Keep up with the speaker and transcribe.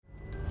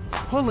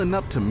Pulling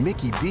up to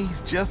Mickey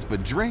D's just for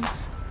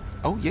drinks?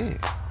 Oh yeah,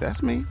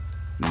 that's me.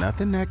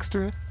 Nothing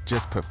extra,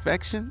 just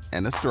perfection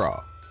and a straw.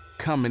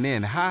 Coming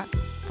in hot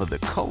for the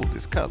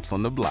coldest cups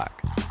on the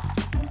block.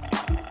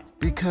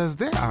 Because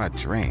there are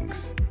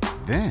drinks.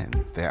 Then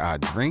there are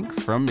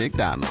drinks from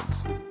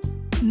McDonald's.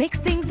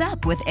 Mix things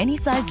up with any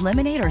size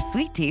lemonade or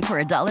sweet tea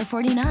for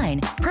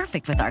 $1.49.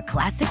 Perfect with our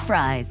classic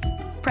fries.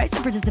 Price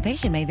and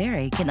participation may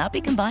vary. Cannot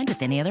be combined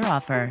with any other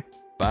offer.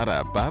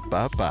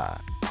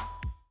 Ba-da-ba-ba-ba.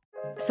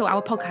 So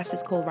our podcast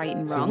is called Right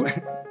and Wrong.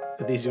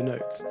 Are these your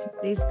notes?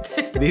 These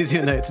These are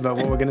your notes about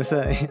what we're going to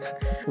say.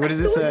 What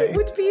does it say? It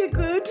would be a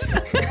good.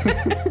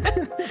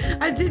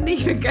 I didn't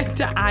even get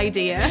to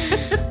idea.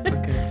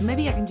 Okay.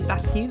 Maybe I can just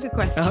ask you the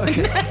question. Oh,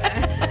 okay.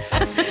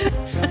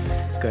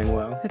 It's going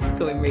well. It's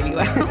going really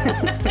well.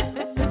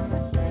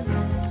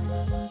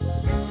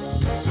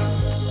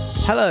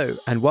 Hello,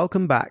 and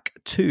welcome back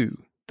to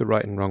the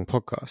Right and Wrong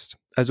podcast.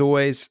 As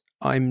always,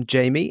 I'm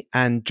Jamie,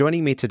 and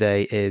joining me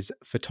today is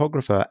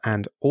photographer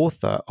and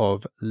author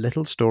of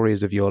Little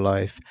Stories of Your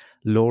Life,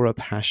 Laura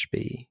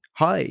Pashby.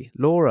 Hi,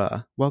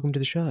 Laura. Welcome to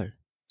the show.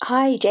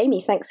 Hi,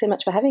 Jamie. Thanks so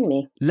much for having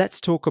me. Let's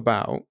talk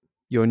about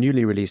your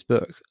newly released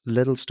book,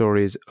 Little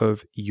Stories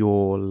of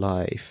Your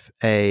Life,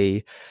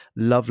 a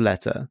love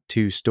letter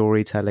to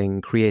storytelling,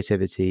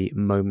 creativity,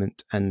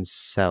 moment, and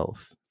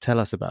self.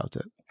 Tell us about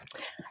it.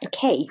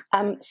 Okay,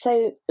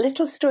 so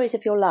Little Stories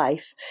of Your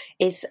Life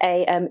is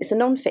it's a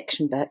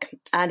non-fiction book,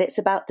 and it's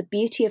about the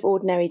beauty of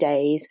ordinary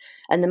days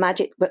and the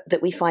magic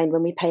that we find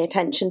when we pay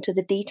attention to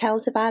the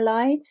details of our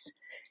lives.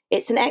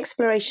 It's an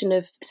exploration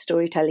of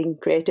storytelling,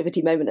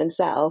 creativity, moment, and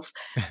self,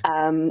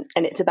 and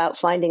it's about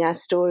finding our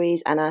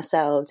stories and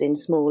ourselves in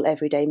small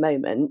everyday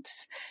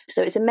moments.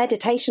 So it's a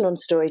meditation on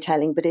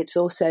storytelling, but it's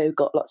also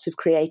got lots of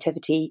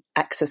creativity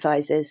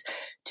exercises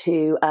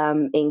to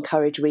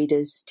encourage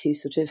readers to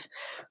sort of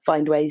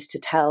find ways to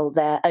tell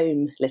their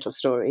own little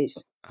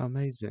stories.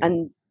 Amazing.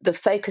 And the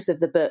focus of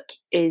the book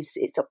is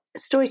it's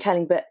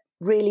storytelling, but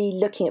really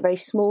looking at very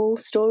small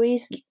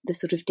stories, the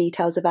sort of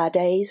details of our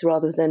days,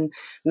 rather than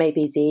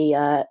maybe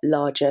the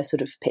larger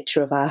sort of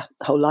picture of our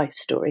whole life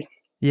story.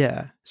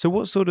 Yeah. So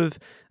what sort of,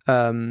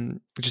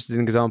 just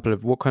an example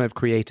of what kind of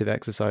creative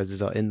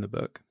exercises are in the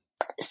book?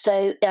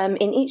 So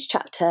in each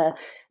chapter,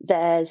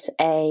 there's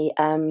a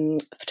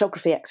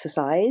photography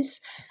exercise,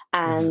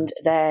 and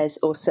there's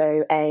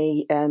also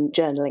a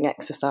journaling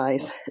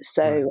exercise.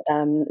 So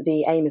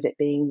the aim of it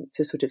being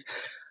to sort of,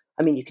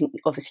 I mean, you can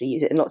obviously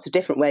use it in lots of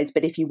different ways,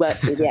 but if you work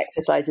through the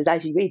exercises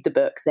as you read the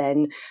book,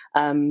 then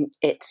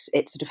it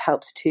sort of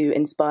helps to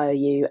inspire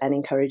you and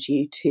encourage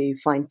you to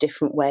find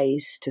different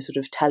ways to sort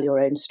of tell your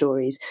own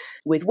stories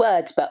with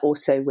words, but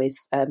also with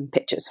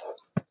pictures.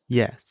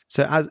 Yes.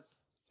 So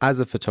as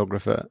a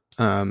photographer,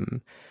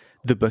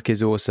 the book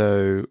is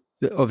also,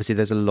 obviously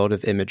there's a lot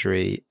of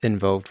imagery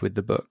involved with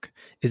the book.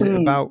 Is it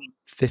about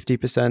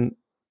 50%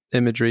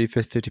 imagery,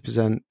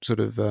 50% sort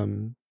of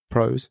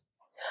prose?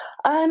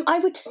 I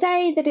would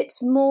say that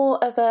it's more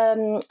of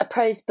a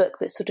prose book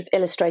that's sort of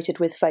illustrated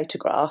with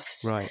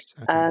photographs. Right.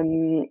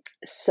 Okay.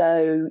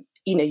 So,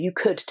 you know, you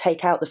could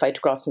take out the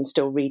photographs and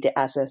still read it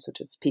as a sort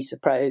of piece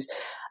of prose.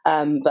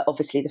 But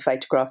obviously the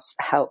photographs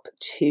help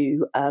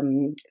to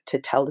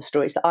tell the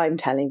stories that I'm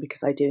telling,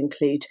 because I do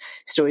include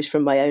stories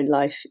from my own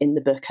life in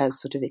the book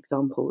as sort of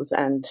examples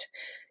and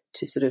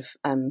to sort of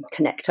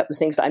connect up the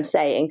things that I'm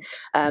saying.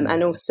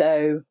 And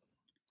also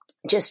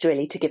just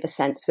really to give a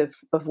sense of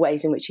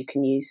ways in which you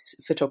can use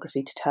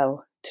photography to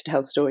tell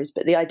stories.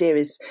 But the idea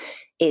is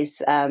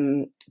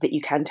that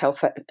you can tell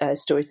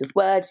stories with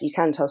words, you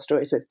can tell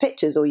stories with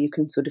pictures, or you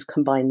can sort of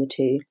combine the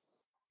two.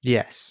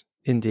 Yes,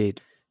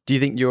 indeed. Do you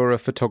think you're a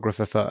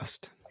photographer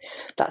first?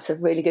 That's a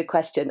really good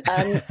question.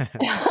 Actually,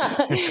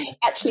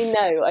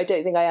 no, I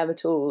don't think I am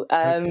at all.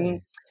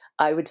 Okay.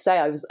 I would say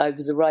I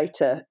was a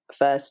writer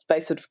first,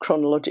 both sort of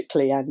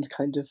chronologically and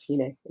kind of, you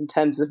know, in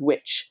terms of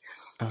which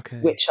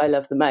I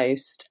love the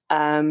most.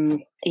 I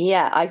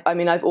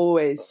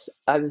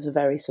was a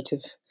very sort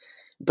of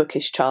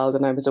bookish child,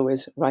 and I was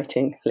always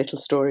writing little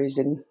stories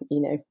in,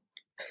 you know,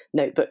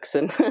 notebooks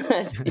and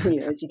as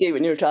you do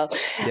when you're a child.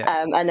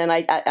 Yeah. And then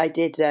I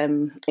did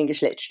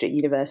English literature at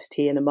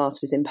university and a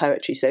master's in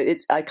poetry. So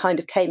I kind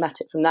of came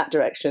at it from that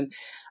direction.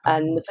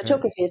 And the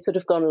photography has sort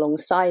of gone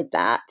alongside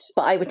that.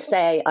 But I would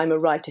say I'm a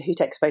writer who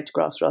takes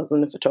photographs rather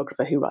than a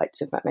photographer who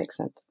writes, if that makes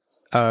sense.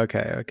 Oh,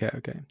 okay.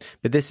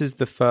 But this is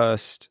the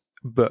first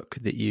book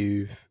that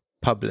you've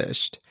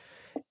published.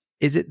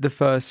 Is it the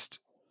first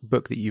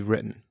book that you've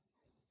written?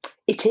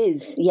 It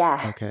is,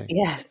 yeah. Okay.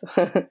 Yes.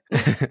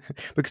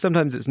 Because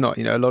sometimes it's not,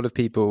 you know, a lot of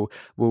people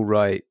will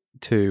write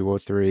 2 or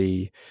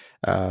 3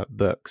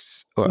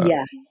 books, or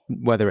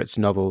whether it's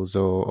novels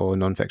or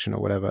nonfiction or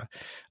whatever,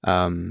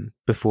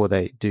 before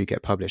they do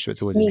get published. So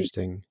it's always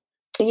interesting.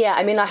 Yeah,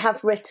 I mean, I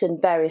have written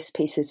various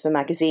pieces for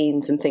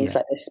magazines and things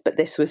like this, but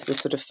this was the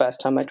sort of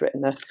first time I'd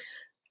written a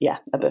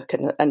book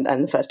and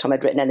the first time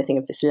I'd written anything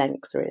of this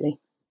length, really.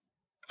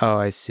 Oh,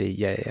 I see.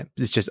 Yeah.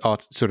 It's just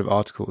sort of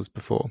articles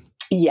before.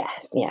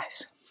 Yes.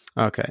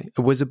 Okay.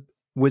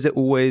 was it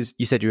always,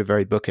 you said you were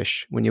very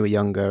bookish when you were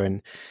younger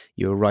and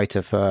you were a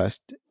writer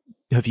first.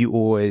 Have you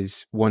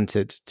always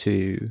wanted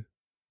to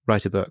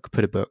write a book,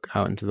 put a book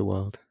out into the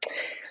world?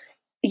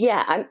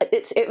 Yeah, and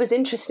it was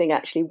interesting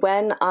actually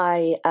when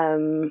I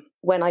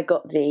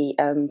got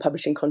the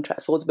publishing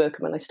contract for the book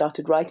and when I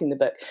started writing the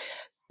book.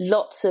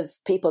 Lots of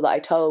people that I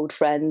told,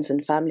 friends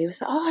and family,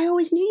 was like, "Oh, I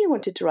always knew you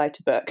wanted to write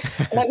a book,"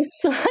 and I was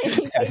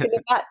slightly taken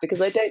aback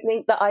because I don't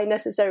think that I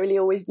necessarily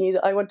always knew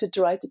that I wanted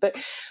to write a book.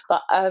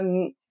 But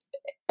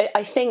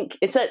I think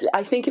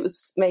it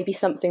was maybe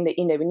something that,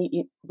 you know,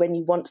 when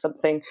you want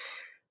something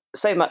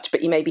so much,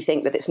 but you maybe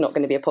think that it's not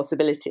going to be a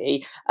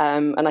possibility.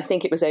 And I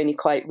think it was only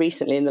quite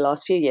recently in the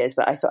last few years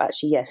that I thought,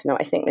 actually, yes, no,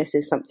 I think this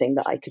is something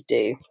that I could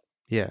do.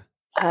 Yeah.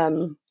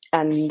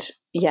 And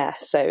yeah,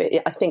 so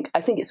I think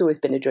it's always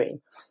been a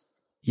dream.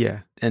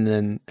 Yeah. And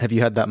then have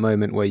you had that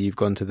moment where you've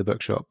gone to the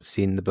bookshop,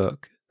 seen the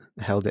book,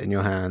 held it in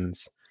your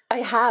hands? I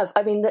have.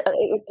 I mean,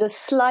 the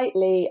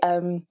slightly,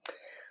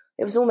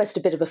 it was almost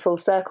a bit of a full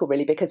circle,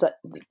 really, because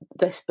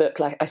this book,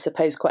 like I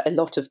suppose quite a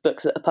lot of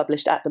books that are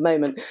published at the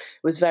moment,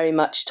 was very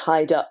much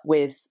tied up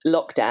with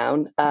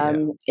lockdown,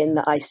 in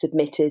that I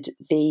submitted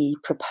the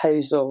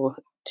proposal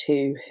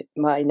to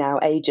my now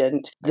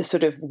agent the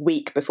sort of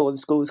week before the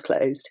schools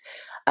closed.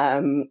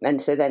 And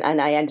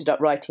I ended up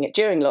writing it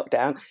during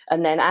lockdown.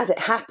 And then as it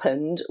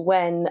happened,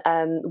 when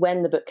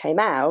the book came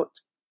out,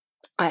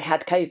 I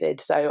had COVID,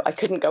 so I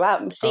couldn't go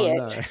out and see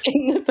it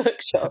in the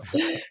bookshop for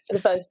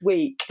the first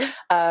week.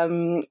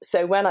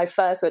 So when I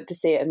first went to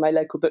see it, and my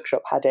local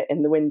bookshop had it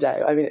in the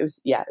window, I mean, it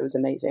was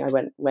amazing. I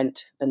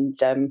went and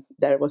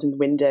there it was in the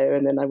window,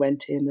 and then I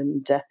went in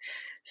and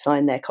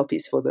signed their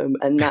copies for them,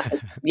 and that,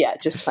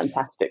 just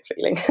fantastic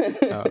feeling.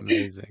 Oh,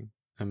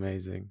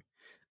 amazing.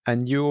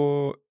 And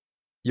your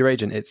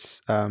agent, it's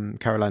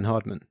Caroline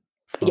Hardman.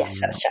 Yes,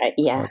 that's right.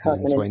 Yeah,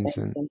 Hardman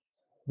Swainson.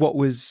 What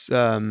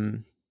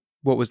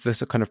was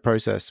the kind of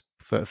process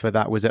for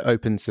that? Was it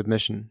open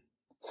submission?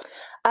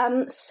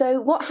 So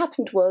what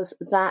happened was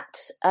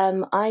that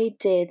I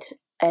did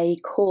a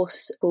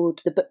course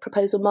called the Book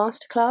Proposal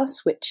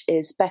Masterclass, which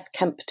is Beth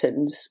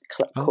Kempton's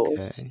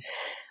course.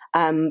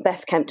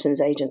 Beth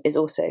Kempton's agent is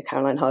also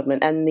Caroline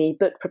Hardman, and the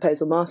Book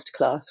Proposal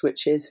Masterclass,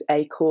 which is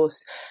a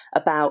course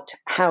about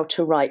how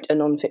to write a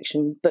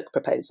non-fiction book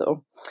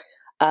proposal.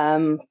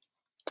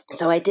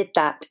 So I did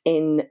that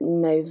in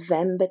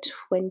November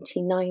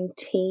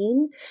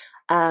 2019.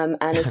 And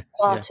as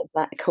part of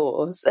that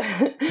course,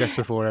 just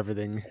before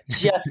everything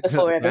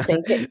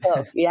kicks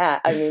off. Yeah,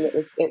 I mean,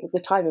 the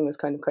timing was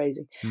kind of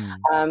crazy.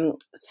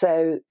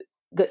 So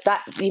that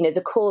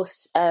the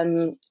course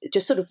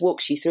just sort of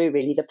walks you through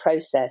really the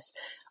process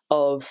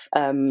of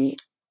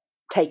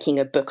taking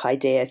a book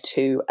idea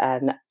to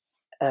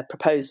a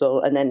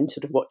proposal, and then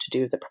sort of what to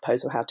do with the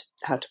proposal,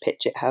 how to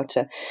pitch it, how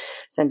to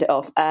send it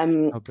off.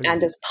 And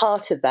as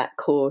part of that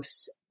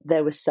course,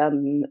 there were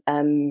some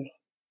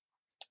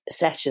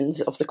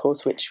sessions of the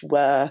course which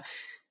were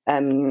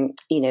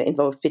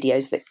involved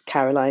videos that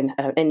Caroline,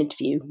 an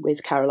interview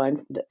with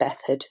Caroline that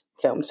Beth had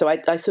filmed. So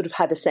I sort of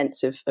had a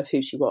sense of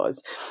who she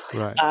was.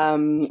 Right.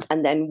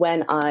 And then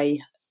when I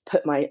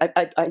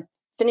I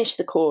finished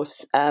the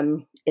course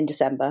in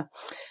December,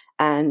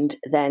 and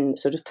then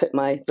sort of put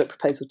my book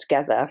proposal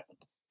together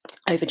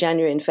over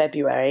January and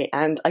February.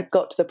 And I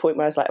got to the point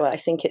where I was like, well, I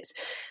think it's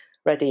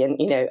ready. And,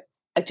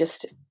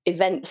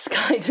 events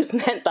kind of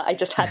meant that I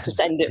just had to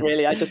send it,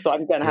 really. I just thought,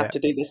 I'm going to have to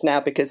do this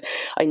now, because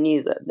I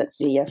knew that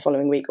the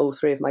following week, all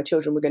three of my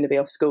children were going to be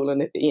off school,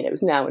 and it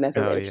was now or never.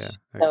 Oh, yeah.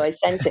 Okay. So I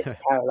sent it to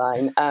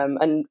Caroline.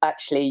 And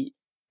actually,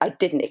 I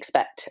didn't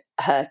expect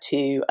her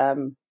to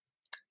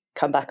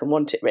come back and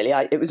want it, really.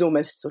 It was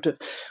almost sort of,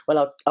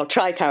 well, I'll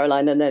try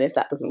Caroline, and then if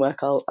that doesn't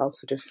work, I'll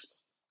sort of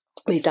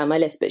move down my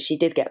list. But she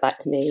did get back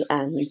to me,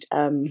 and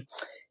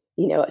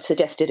I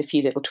suggested a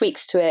few little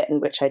tweaks to it,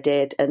 and which I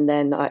did, and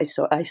then I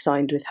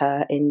signed with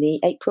her in the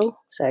April,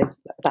 so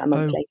about a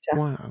month later.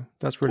 Wow,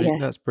 that's really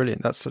that's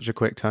brilliant. That's such a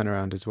quick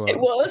turnaround as well. It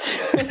was.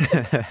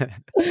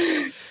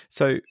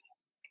 So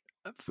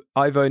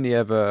I've only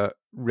ever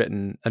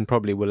written, and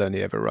probably will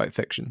only ever write,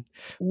 fiction,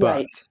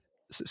 but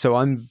so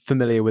I'm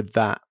familiar with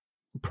that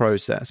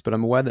process, but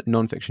I'm aware that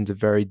nonfiction is a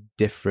very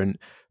different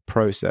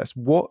process.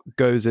 What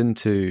goes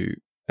into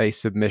a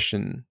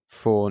submission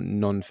for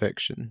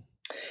nonfiction?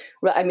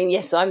 Right. I mean,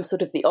 yes, I'm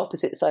sort of the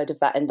opposite side of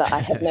that, in that I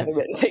have never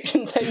written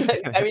fiction, so I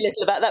know very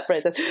little about that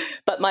process.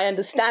 But my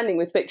understanding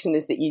with fiction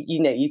is that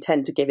you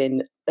tend to give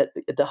in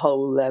the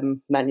whole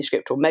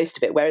manuscript, or most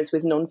of it, whereas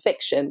with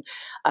non-fiction,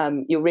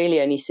 you're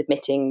really only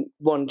submitting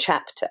one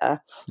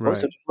chapter, or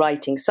sort of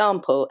writing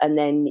sample, and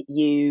then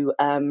you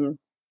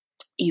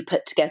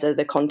put together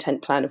the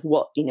content plan of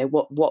what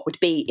would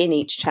be in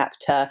each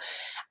chapter,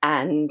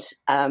 and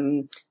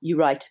you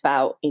write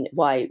about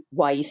why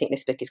you think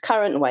this book is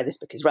current and why this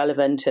book is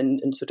relevant,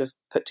 and sort of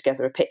put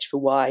together a pitch for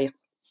why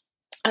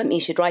you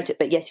should write it.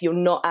 But yes, you're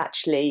not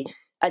actually,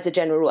 as a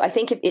general rule, I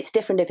think it's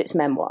different if it's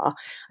memoir.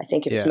 I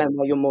think if it's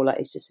memoir, you're more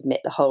likely to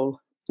submit the whole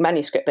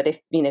manuscript. But if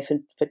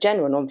for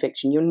general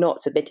nonfiction, you're not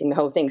submitting the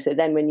whole thing. So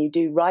then when you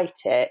do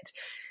write it,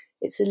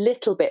 it's a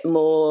little bit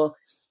more,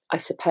 I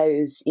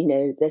suppose,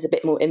 there's a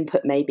bit more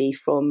input maybe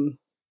from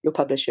your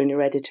publisher and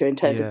your editor in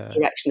terms of the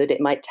direction that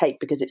it might take,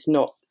 because it's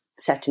not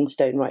set in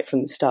stone right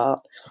from the start.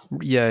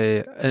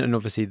 Yeah. And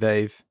obviously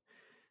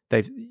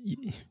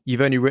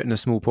you've only written a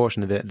small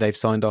portion of it. They've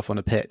signed off on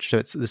a pitch, so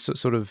it's this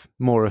sort of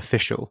more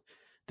official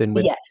than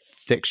with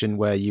fiction,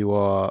 where you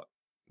are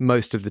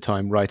most of the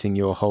time writing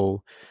your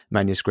whole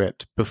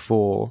manuscript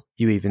before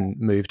you even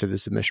move to the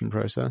submission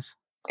process.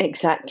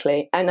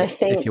 Exactly. And I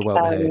think if you're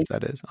well behaved,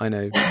 that is. I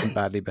know some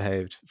badly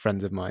behaved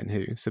friends of mine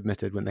who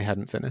submitted when they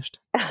hadn't finished.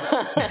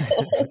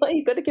 Well,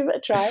 you've got to give it a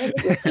try.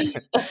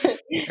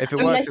 If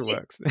it works, it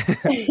works.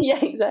 Yeah,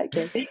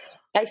 exactly.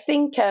 I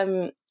think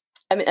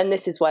and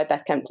this is why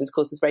Beth Kempton's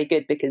course was very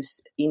good,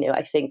 because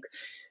I think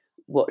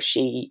what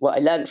I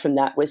learned from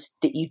that was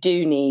that you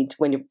do need,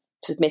 when you're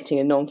submitting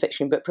a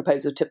non-fiction book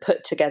proposal, to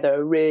put together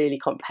a really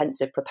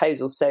comprehensive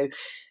proposal. So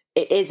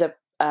it is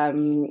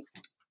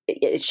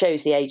it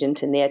shows the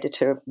agent and the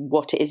editor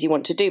what it is you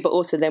want to do, but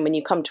also then when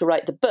you come to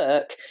write the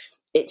book,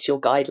 it's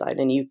your guideline,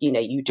 and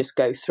you just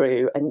go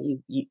through,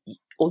 and you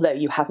although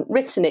you haven't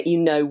written it,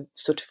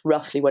 sort of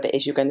roughly what it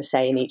is you're going to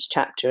say in each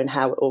chapter and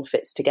how it all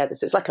fits together.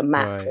 So it's like a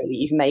map, right. Really.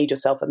 You've made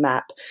yourself a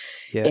map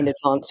in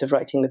advance of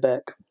writing the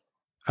book.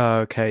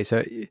 Okay,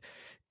 so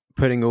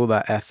putting all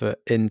that effort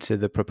into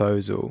the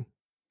proposal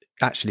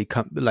actually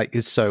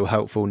is so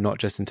helpful, not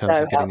just in terms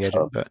of getting the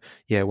agent, but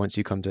once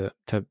you come to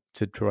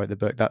write the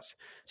book.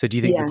 So do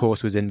you think the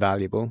course was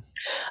invaluable?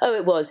 Oh,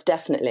 it was,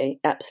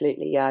 definitely,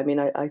 absolutely. Yeah, I mean,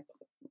 I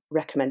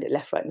recommend it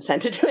left, right and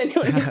centre to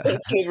anyone who's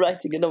thinking of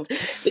writing a novel,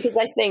 because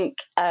I think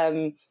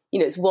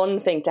it's one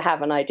thing to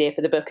have an idea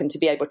for the book and to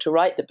be able to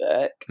write the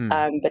book,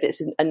 but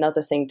it's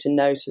another thing to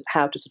know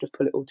how to sort of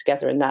pull it all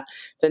together, and that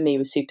for me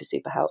was super,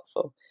 super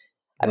helpful.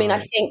 I mean, I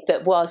think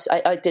that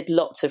I did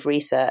lots of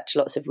research,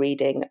 lots of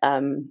reading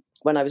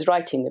when I was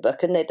writing the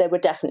book, and there were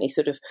definitely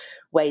sort of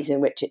ways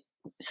in which it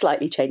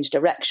slightly changed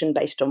direction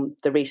based on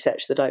the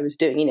research that I was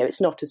doing. It's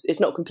not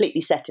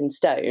completely set in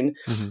stone,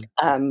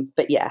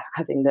 but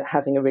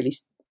having a really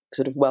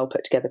sort of well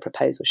put together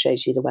proposal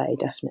shows you the way,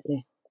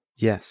 definitely.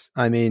 Yes,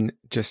 I mean,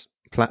 just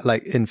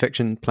like in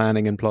fiction,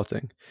 planning and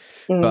plotting,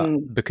 but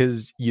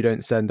because you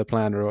don't send a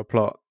plan or a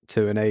plot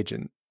to an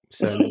agent,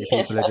 so many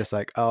people are just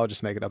like, I'll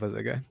just make it up as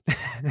I go.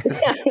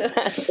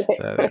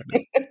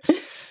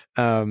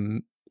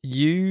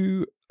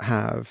 You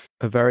have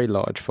a very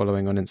large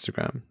following on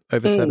Instagram,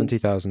 over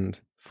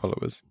 70,000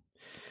 followers.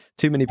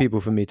 Too many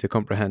people for me to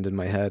comprehend in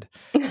my head.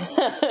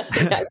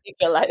 I do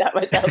feel like that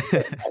myself.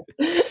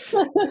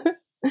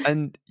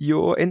 And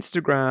your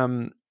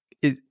Instagram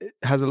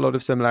has a lot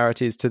of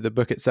similarities to the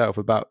book itself.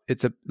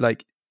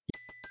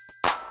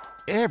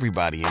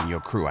 Everybody in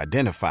your crew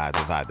identifies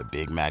as either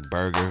Big Mac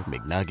Burger,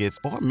 McNuggets,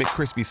 or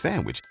McCrispy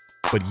Sandwich.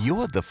 But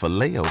you're the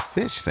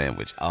Filet-O-Fish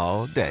Sandwich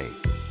all day.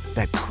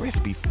 That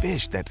crispy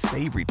fish, that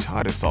savory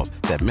tartar sauce,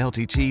 that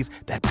melty cheese,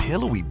 that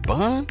pillowy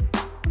bun.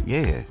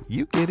 Yeah,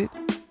 you get it.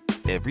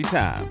 Every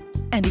time.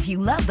 And if you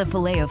love the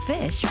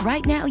Filet-O-Fish,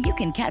 right now you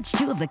can catch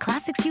two of the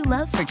classics you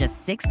love for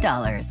just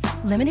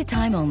 $6. Limited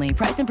time only.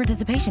 Price and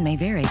participation may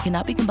vary.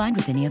 Cannot be combined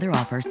with any other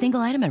offer.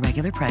 Single item at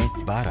regular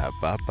price.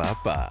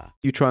 Ba-da-ba-ba-ba.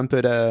 You try and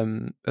put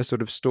a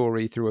sort of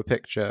story through a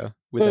picture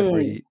with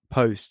every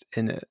post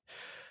in it.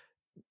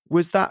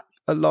 Was that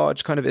a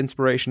large kind of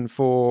inspiration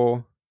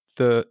for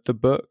the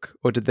book,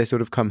 or did they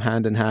sort of come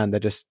hand in hand? They're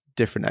just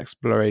different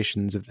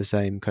explorations of the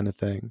same kind of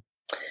thing.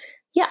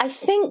 Yeah, I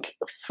think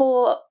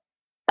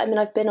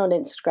I've been on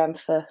Instagram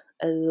for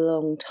a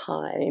long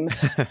time.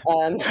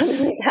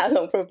 How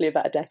long? Probably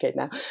about a decade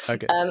now.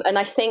 Okay. And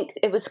I think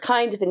it was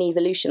kind of an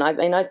evolution.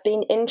 I've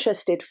been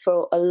interested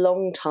for a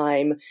long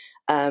time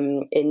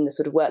in the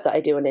sort of work that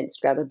I do on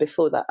Instagram, and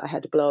before that I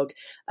had a blog,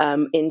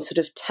 in sort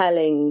of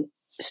telling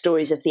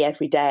stories of the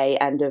everyday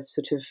and of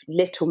sort of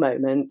little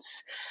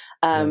moments.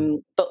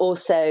 But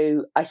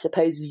also, I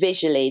suppose,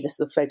 visually, the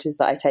sort of photos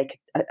that I take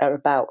are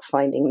about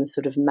finding the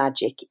sort of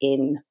magic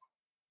in,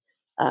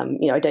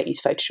 I don't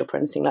use Photoshop or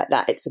anything like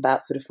that. It's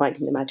about sort of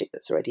finding the magic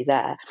that's already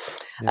there.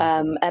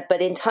 Yeah.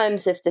 But in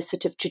terms of the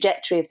sort of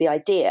trajectory of the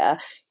idea,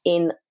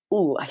 I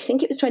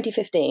think it was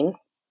 2015,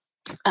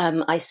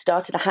 I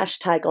started a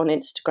hashtag on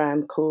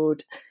Instagram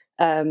called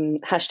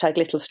hashtag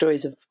Little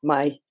Stories of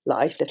My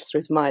Life, Little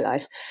Stories of My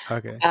Life.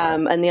 Okay.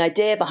 And the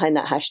idea behind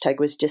that hashtag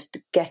was just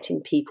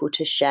getting people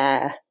to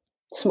share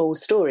small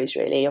stories,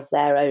 really, of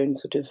their own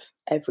sort of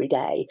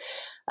everyday.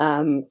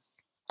 And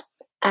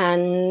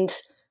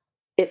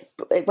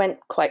it went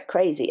quite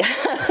crazy.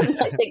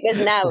 I think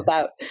there's now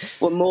about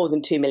more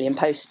than 2 million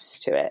posts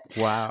to it.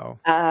 Wow.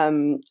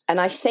 And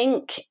I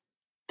think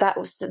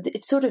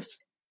it sort of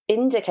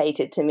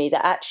indicated to me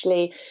that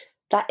actually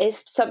that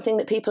is something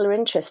that people are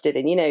interested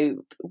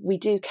in. We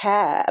do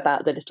care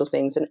about the little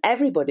things, and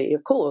everybody,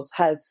 of course,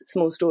 has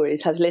small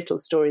stories, has little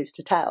stories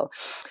to tell.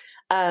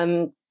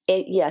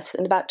 Yes,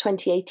 in about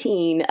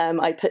 2018,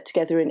 I put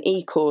together an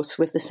e-course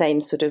with the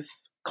same sort of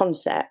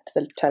concept,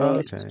 the telling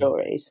little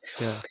stories.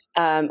 Yeah.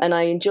 And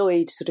I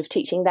enjoyed sort of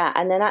teaching that.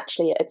 And then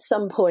actually at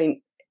some point,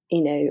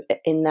 in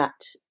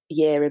that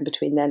year in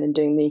between then and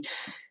doing the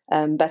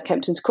Beth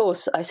Kempton's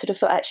course, I sort of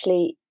thought,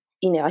 actually,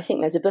 I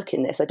think there's a book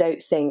in this. I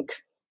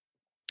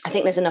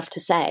think there's enough to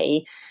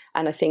say,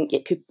 and I think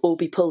it could all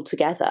be pulled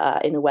together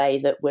in a way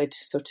that would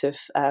sort of,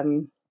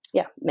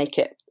 make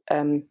it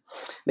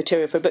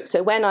material for a book.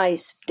 So when I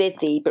did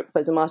the book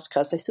proposal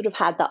masterclass, I sort of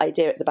had that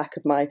idea at the back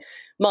of my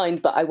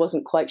mind, but I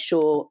wasn't quite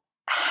sure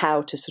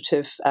how to sort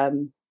of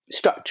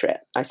structure it,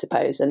 I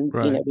suppose. And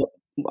right.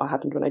 What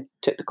happened when I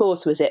took the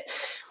course was it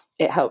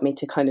helped me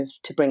to kind of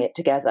to bring it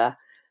together.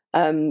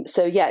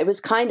 It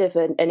was kind of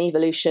an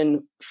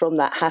evolution from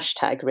that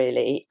hashtag,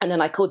 really. And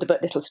then I called the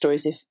book Little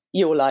Stories of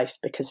Your Life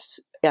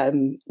because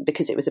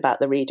it was about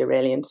the reader,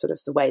 really, and sort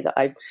of the way that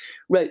I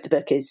wrote the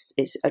book is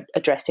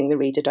addressing the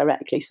reader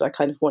directly. So I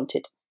kind of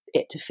wanted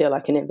it to feel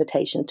like an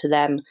invitation to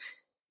them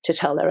to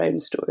tell their own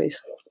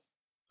stories.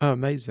 Oh,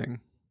 amazing.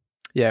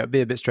 Yeah, it'd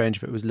be a bit strange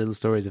if it was Little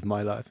Stories of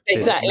My Life.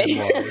 Exactly.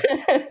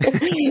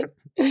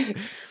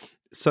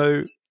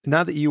 So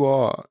now that you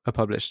are a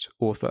published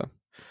author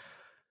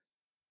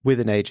with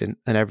an agent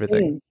and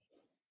everything,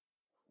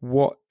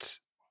 what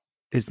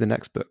is the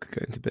next book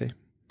going to be?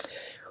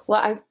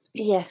 Well,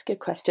 yes, good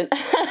question.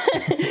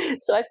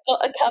 So I've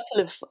got a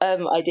couple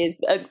of ideas.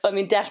 I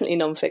mean, definitely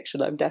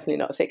non-fiction. I'm definitely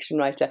not a fiction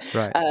writer.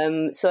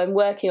 Right. So I'm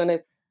working on a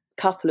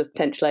couple of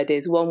potential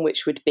ideas. One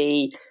which would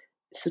be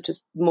sort of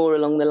more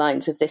along the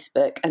lines of this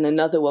book, and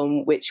another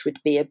one which would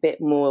be a bit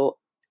more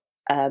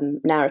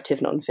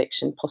narrative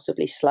non-fiction,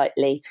 possibly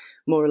slightly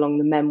more along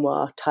the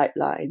memoir type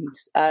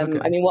lines. Okay.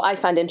 I mean, what I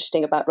found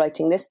interesting about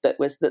writing this book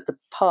was that the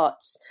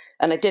parts,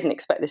 and I didn't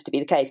expect this to be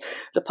the case,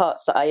 the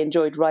parts that I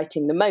enjoyed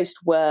writing the most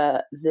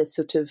were the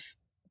sort of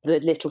the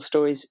little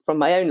stories from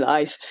my own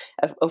life,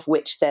 of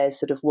which there's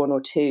sort of one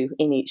or two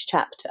in each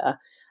chapter.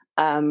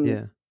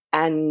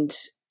 And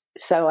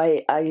so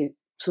I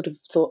sort of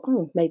thought,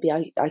 maybe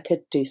I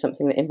could do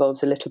something that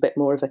involves a little bit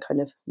more of a kind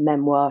of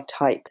memoir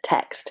type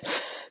text.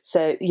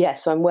 So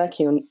so I'm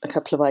working on a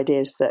couple of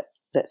ideas that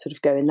sort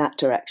of go in that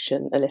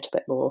direction a little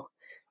bit more,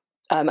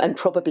 and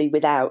probably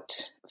without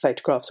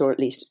photographs, or at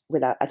least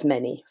without as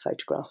many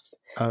photographs.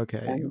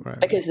 Okay, right.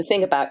 Because the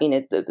thing about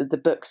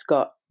the book's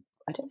got,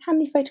 I don't know how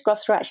many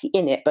photographs are actually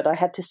in it, but I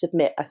had to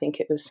submit, I think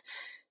it was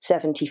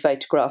 70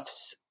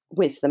 photographs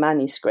with the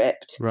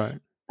manuscript. Right.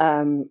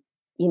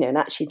 And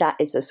actually that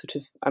is a sort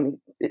of, I mean,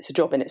 it's a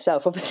job in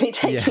itself, obviously,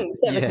 taking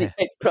 70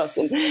 photographs.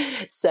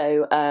 And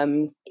so,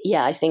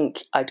 I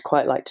think I'd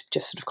quite like to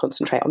just sort of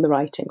concentrate on the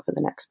writing for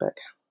the next book.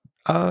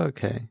 Oh,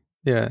 okay.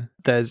 Yeah.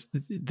 There's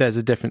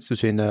a difference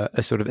between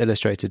a sort of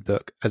illustrated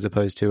book as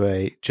opposed to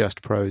a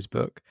just prose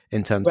book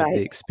in terms of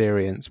the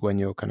experience when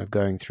you're kind of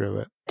going through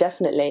it.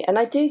 Definitely. And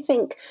I do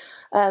think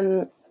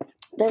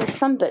there are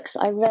some books.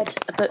 I read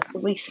a book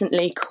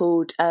recently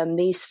called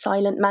These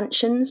Silent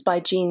Mansions by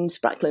Jean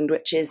Sprackland,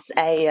 which is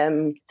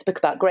it's a book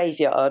about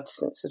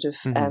graveyards and sort of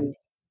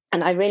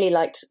and I really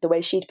liked the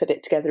way she'd put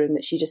it together, in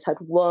that she just had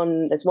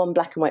there's one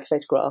black and white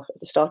photograph at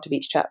the start of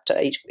each chapter.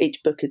 Each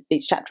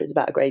chapter is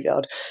about a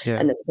graveyard,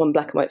 and there's one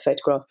black and white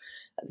photograph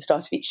at the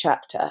start of each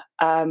chapter.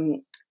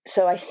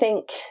 So I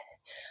think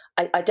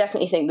I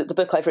definitely think that the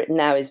book I've written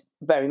now is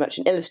very much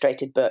an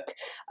illustrated book,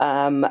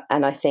 and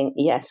I think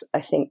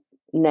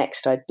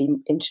next I'd be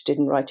interested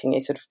in writing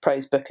a sort of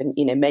prose book, and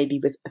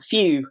maybe with a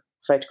few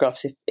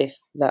photographs if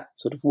that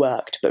sort of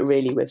worked, but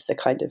really with the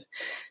kind of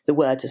the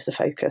words as the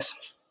focus.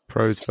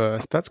 Prose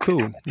first. That's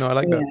cool. No, I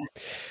like that.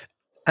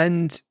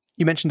 And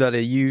you mentioned earlier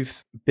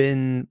you've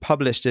been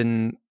published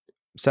in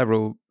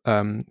several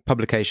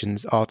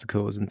publications,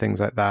 articles and things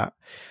like that.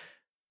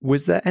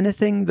 Was there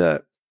anything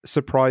that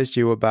surprised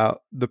you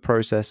about the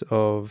process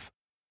of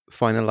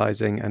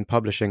finalizing and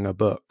publishing a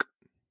book?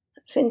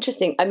 It's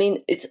interesting. I mean,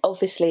 it's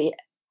obviously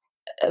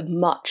a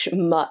much,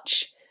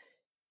 much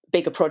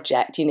bigger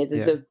project,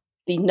 the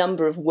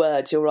number of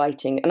words you're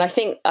writing. And I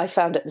think I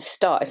found at the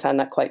start,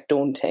 that quite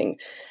daunting.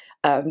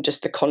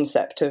 Just the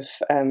concept of,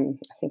 I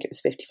think it was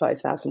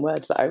 55,000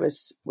 words that I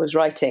was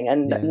writing.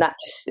 And that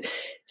just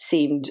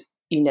seemed,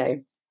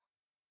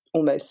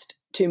 almost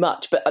too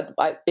much. But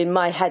in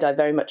my head, I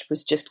very much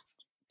was just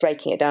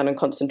breaking it down and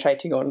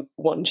concentrating on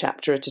one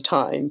chapter at a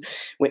time,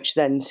 which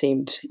then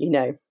seemed,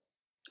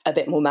 a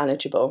bit more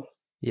manageable.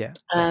 Yeah.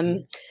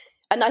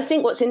 And I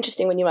think what's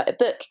interesting when you write a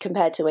book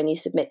compared to when you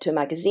submit to a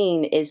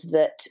magazine is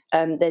that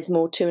there's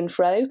more to and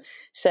fro.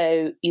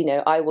 So,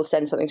 I will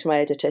send something to my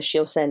editor,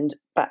 she'll send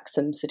back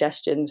some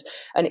suggestions,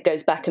 and it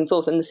goes back and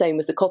forth. And the same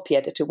with the copy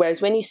editor.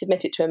 Whereas when you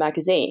submit it to a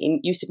magazine,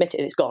 you submit it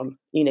and it's gone.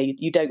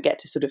 You don't get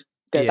to sort of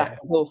go back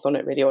and forth on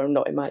it, really, or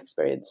not in my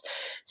experience.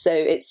 So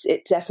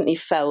it definitely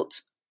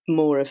felt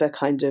more of a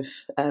kind of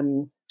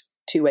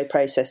two-way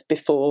process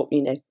before,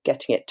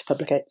 getting it to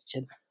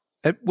publication.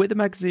 With the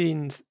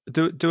magazines,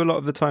 do a lot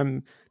of the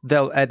time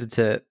they'll edit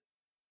it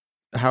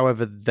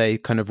however they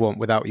kind of want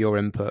without your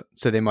input,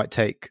 so they might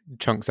take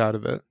chunks out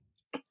of it?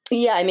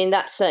 Yeah, I mean,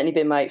 that's certainly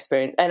been my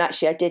experience. And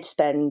actually, I did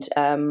spend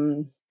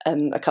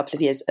a couple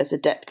of years as a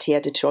deputy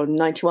editor on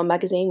 91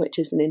 magazine, which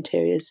is an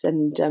interiors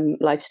and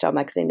lifestyle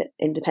magazine,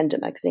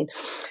 independent magazine.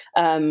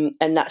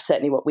 And that's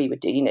certainly what we would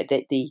do.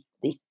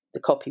 The the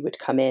copy would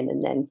come in,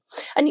 and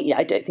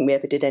I don't think we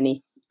ever did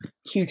any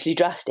hugely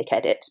drastic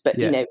edits, but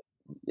it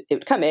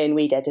would come in,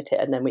 we'd edit it,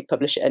 and then we'd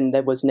publish it, and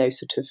there was no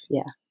sort of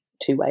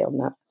two-way on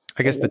that.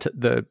 I guess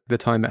the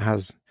time it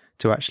has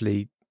to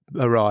actually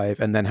arrive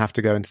and then have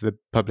to go into the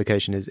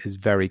publication is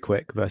very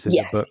quick versus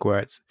a book where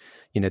it's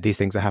these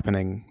things are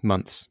happening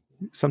months,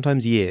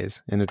 sometimes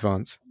years in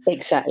advance.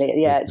 Exactly.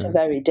 Yeah, it's a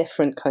very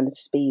different kind of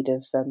speed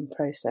of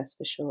process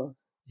for sure.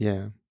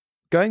 Yeah.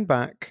 Going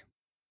back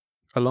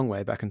a long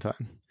way back in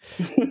time,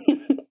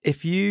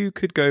 if you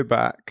could go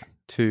back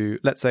to,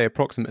 let's say,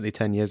 approximately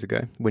 10 years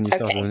ago when you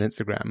started on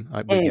Instagram,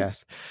 I would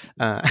guess,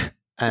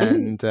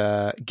 and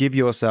give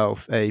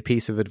yourself a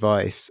piece of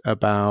advice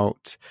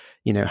about,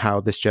 how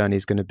this journey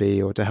is going to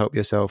be, or to help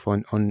yourself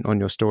on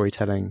your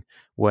storytelling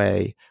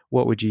way,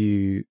 what would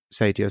you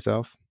say to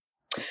yourself?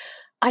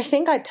 I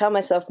think I'd tell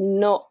myself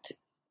not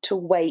to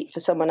wait for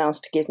someone else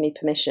to give me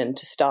permission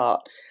to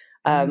start.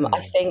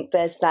 I think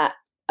there's that.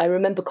 I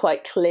remember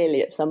quite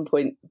clearly at some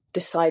point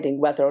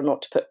deciding whether or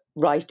not to put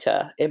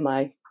writer in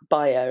my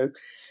bio.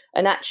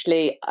 And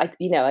actually, I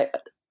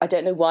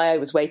don't know why I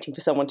was waiting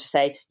for someone to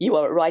say, you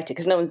are a writer,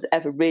 because no one's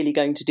ever really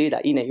going to do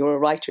that. You're a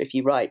writer if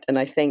you write. And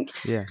I think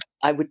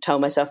I would tell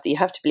myself that you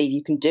have to believe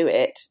you can do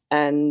it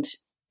and,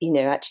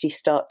 actually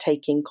start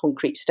taking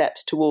concrete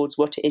steps towards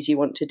what it is you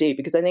want to do.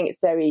 Because I think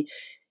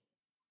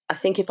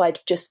if I'd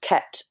just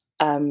kept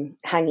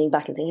hanging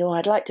back and thinking,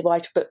 I'd like to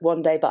write a book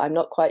one day, but I'm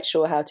not quite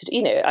sure how to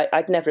do,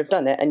 I'd never have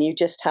done it. And you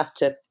just have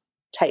to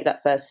take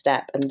that first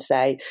step and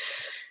say,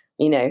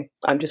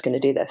 I'm just going to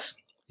do this.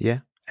 Yeah.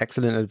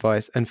 Excellent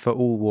advice, and for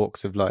all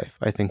walks of life,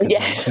 I think.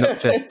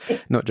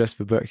 Not just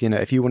for books.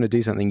 If you want to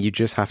do something, you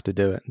just have to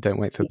do it. Don't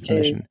wait for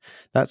permission.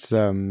 That's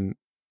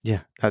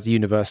that's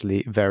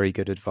universally very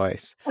good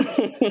advice.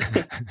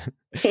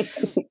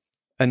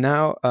 And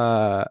now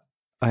I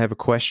have a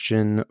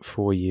question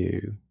for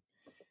you,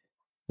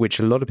 which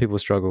a lot of people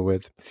struggle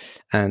with,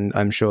 and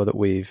I'm sure that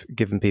we've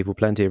given people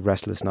plenty of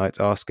restless nights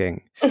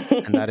asking,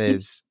 and that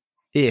is,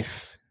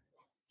 if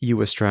you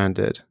were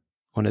stranded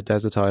on a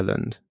desert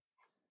island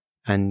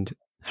and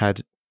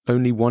had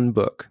only one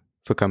book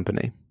for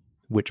company,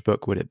 which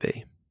book would it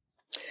be?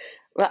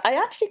 Well, I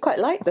actually quite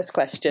like this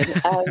question.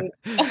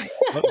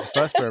 It's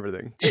first for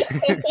everything.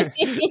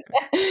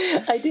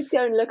 I did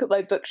go and look at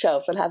my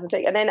bookshelf and have a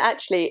think. And then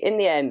actually, in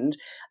the end,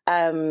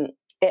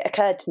 it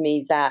occurred to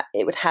me that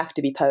it would have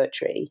to be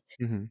poetry.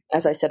 Mm-hmm.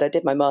 As I said, I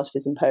did my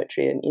master's in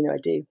poetry, and, I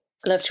do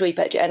love to read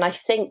poetry. And I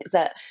think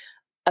that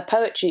a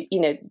poetry,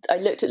 I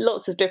looked at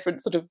lots of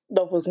different sort of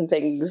novels and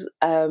things.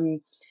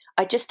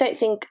 I just don't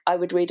think I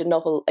would read a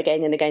novel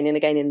again and again and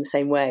again in the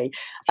same way.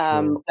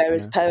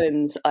 Whereas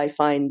poems, I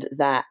find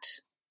that,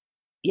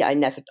 I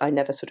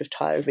never sort of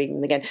tire of reading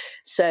them again.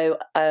 So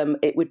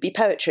it would be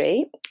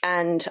poetry,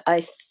 and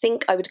I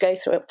think I would go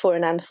for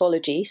an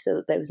anthology, so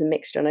that there was a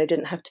mixture, and I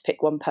didn't have to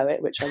pick one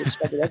poet, which I would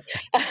struggle with.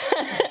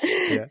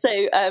 So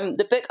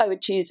the book I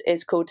would choose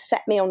is called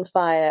 "Set Me on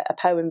Fire: A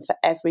Poem for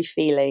Every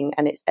Feeling,"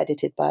 and it's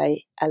edited by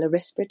Ella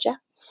Risbridger.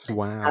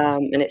 Wow,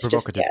 and it's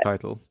provocative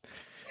title.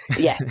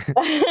 Yes,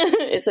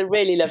 it's a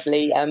really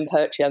lovely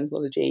poetry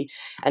anthology,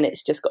 and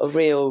it's just got a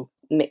real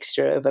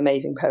mixture of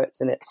amazing poets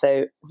in it.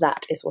 So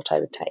that is what I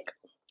would take.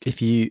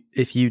 If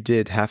you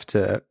did have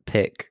to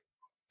pick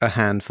a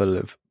handful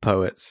of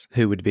poets,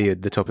 who would be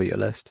at the top of your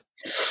list?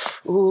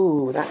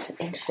 Ooh, that's an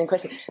interesting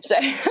question. So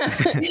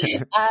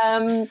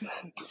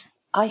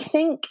I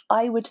think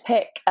I would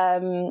pick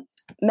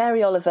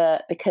Mary Oliver,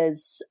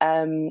 because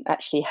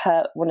actually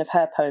one of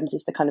her poems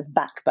is the kind of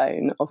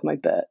backbone of my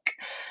book.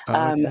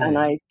 And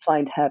I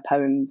find her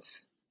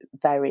poems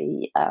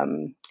very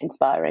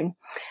inspiring.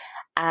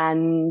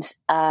 And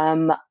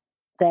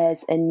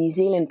there's a New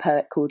Zealand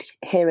poet called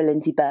Hera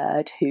Lindsay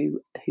Bird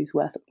whose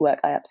work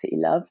I absolutely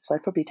love. So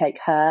I'd probably take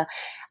her,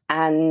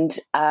 and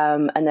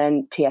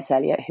then T.S.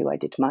 Eliot, who I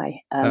did my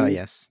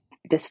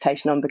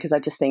dissertation on, because I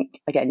just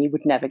think, again, you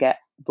would never get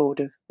bored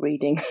of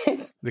reading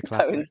his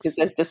poems, because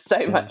there's just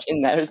so much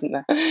in there, isn't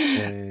there?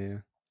 Yeah.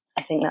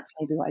 I think that's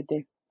maybe what I'd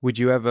do. Would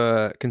you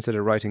ever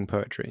consider writing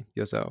poetry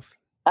yourself?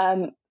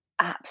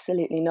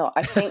 Absolutely not.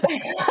 I think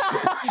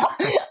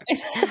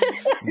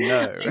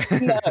No.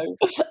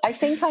 I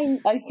think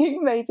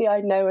maybe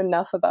I know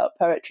enough about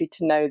poetry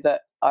to know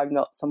that I'm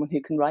not someone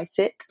who can write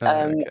it.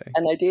 And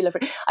I do love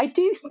it. I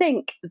do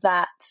think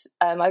that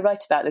I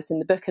write about this in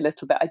the book a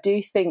little bit. I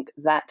do think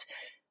that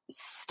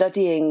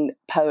studying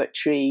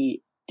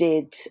poetry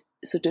did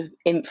sort of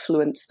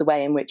influence the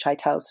way in which I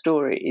tell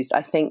stories.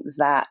 I think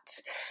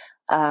that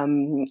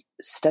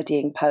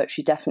studying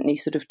poetry definitely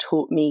sort of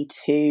taught me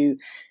to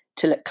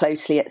look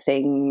closely at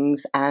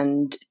things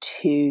and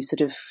to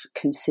sort of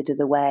consider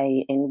the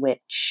way in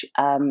which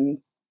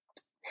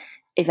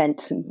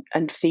events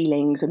and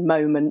feelings and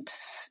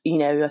moments,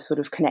 are sort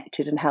of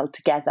connected and held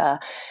together,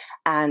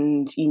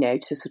 and,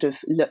 to sort of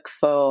look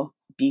for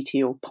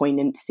beauty or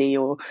poignancy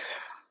or,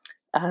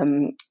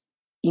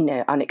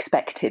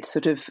 unexpected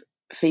sort of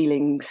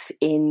feelings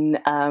in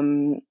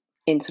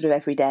sort of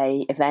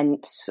everyday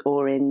events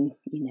or in,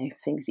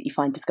 things that you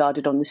find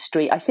discarded on the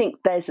street. I think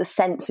there's a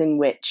sense in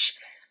which,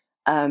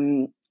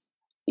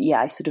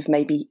 I sort of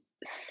maybe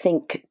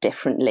think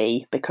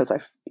differently because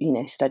I've,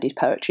 studied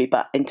poetry,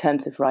 but in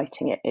terms of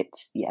writing it,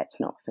 it's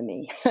not for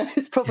me.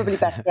 It's probably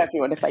better for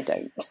everyone if I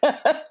don't.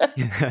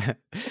 Yeah.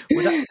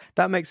 Well,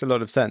 that makes a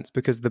lot of sense,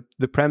 because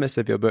the premise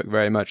of your book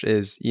very much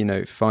is,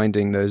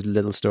 finding those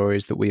little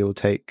stories that we all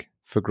take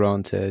for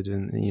granted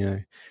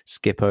and,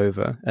 skip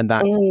over. And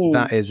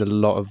that is a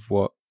lot of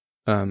what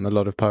a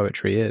lot of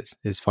poetry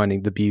is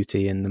finding the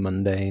beauty in the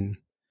mundane.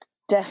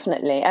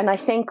 Definitely. And I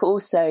think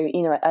also,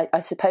 I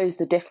suppose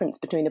the difference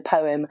between a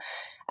poem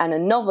and a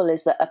novel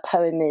is that a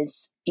poem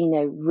is,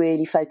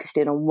 really focused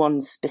in on one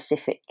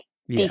specific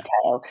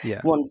detail,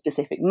 one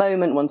specific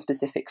moment, one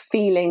specific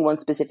feeling, one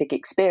specific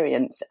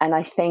experience. And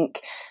I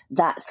think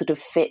that sort of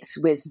fits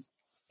with,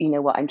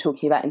 what I'm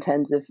talking about in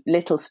terms of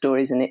little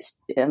stories. And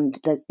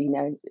there's,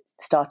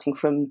 starting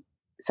from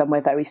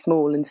somewhere very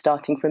small and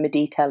starting from a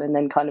detail and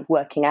then kind of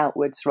working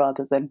outwards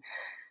rather than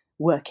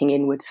working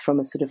inwards from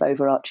a sort of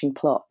overarching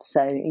plot.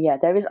 So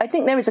I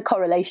think there is a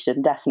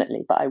correlation,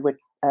 definitely, but I would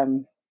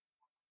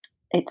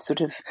it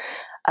sort of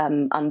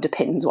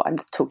underpins what I'm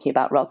talking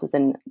about rather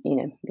than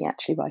me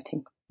actually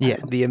writing.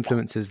 The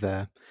influence is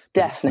there.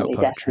 Definitely, it's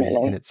not poetry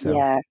definitely in itself.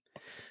 Yeah.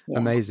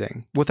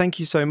 Amazing. Well, thank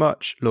you so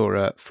much,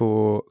 Laura,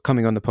 for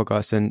coming on the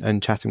podcast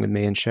and chatting with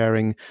me and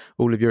sharing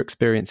all of your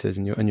experiences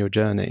and your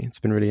journey. It's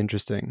been really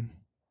interesting.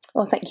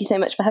 Well, thank you so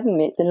much for having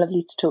me. It's been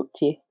lovely to talk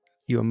to you.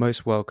 You are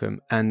most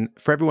welcome. And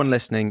for everyone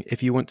listening,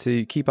 if you want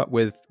to keep up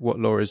with what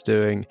Laura's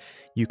doing,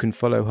 you can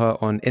follow her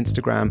on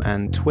Instagram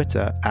and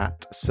Twitter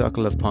at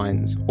Circle of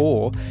Pines,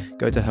 or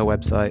go to her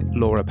website,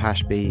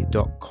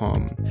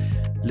 laurapashby.com.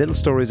 Little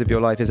Stories of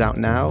Your Life is out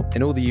now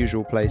in all the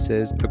usual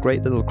places, a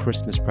great little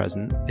Christmas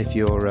present if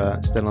you're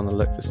still on the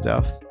look for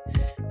stuff.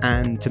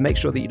 And to make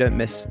sure that you don't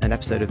miss an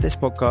episode of this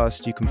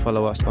podcast, you can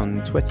follow us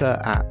on Twitter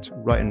at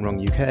Right and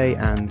Wrong UK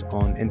and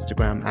on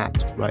Instagram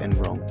at Right and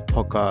Wrong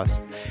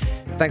Podcast.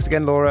 Thanks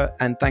again, Laura,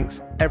 and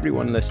thanks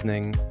everyone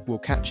listening. We'll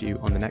catch you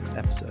on the next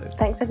episode.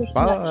 Thanks ever so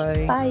Bye.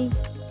 much. Bye.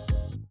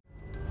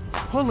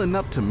 Pulling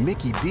up to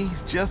Mickey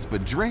D's just for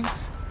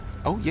drinks?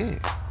 Oh yeah,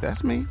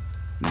 that's me.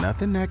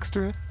 Nothing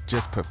extra,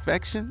 just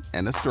perfection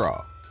and a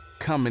straw.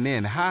 Coming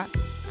in hot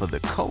for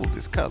the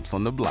coldest cups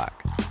on the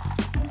block.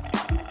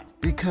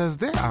 Because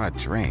there are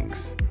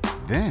drinks.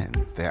 Then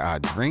there are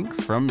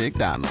drinks from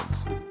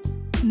McDonald's.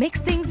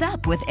 Mix things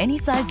up with any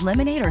size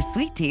lemonade or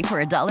sweet tea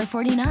for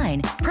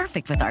 $1.49.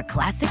 Perfect with our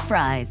classic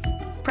fries.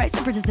 Price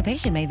and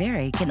participation may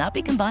vary. Cannot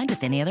be combined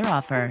with any other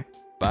offer.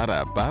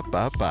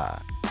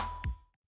 Ba-da-ba-ba-ba.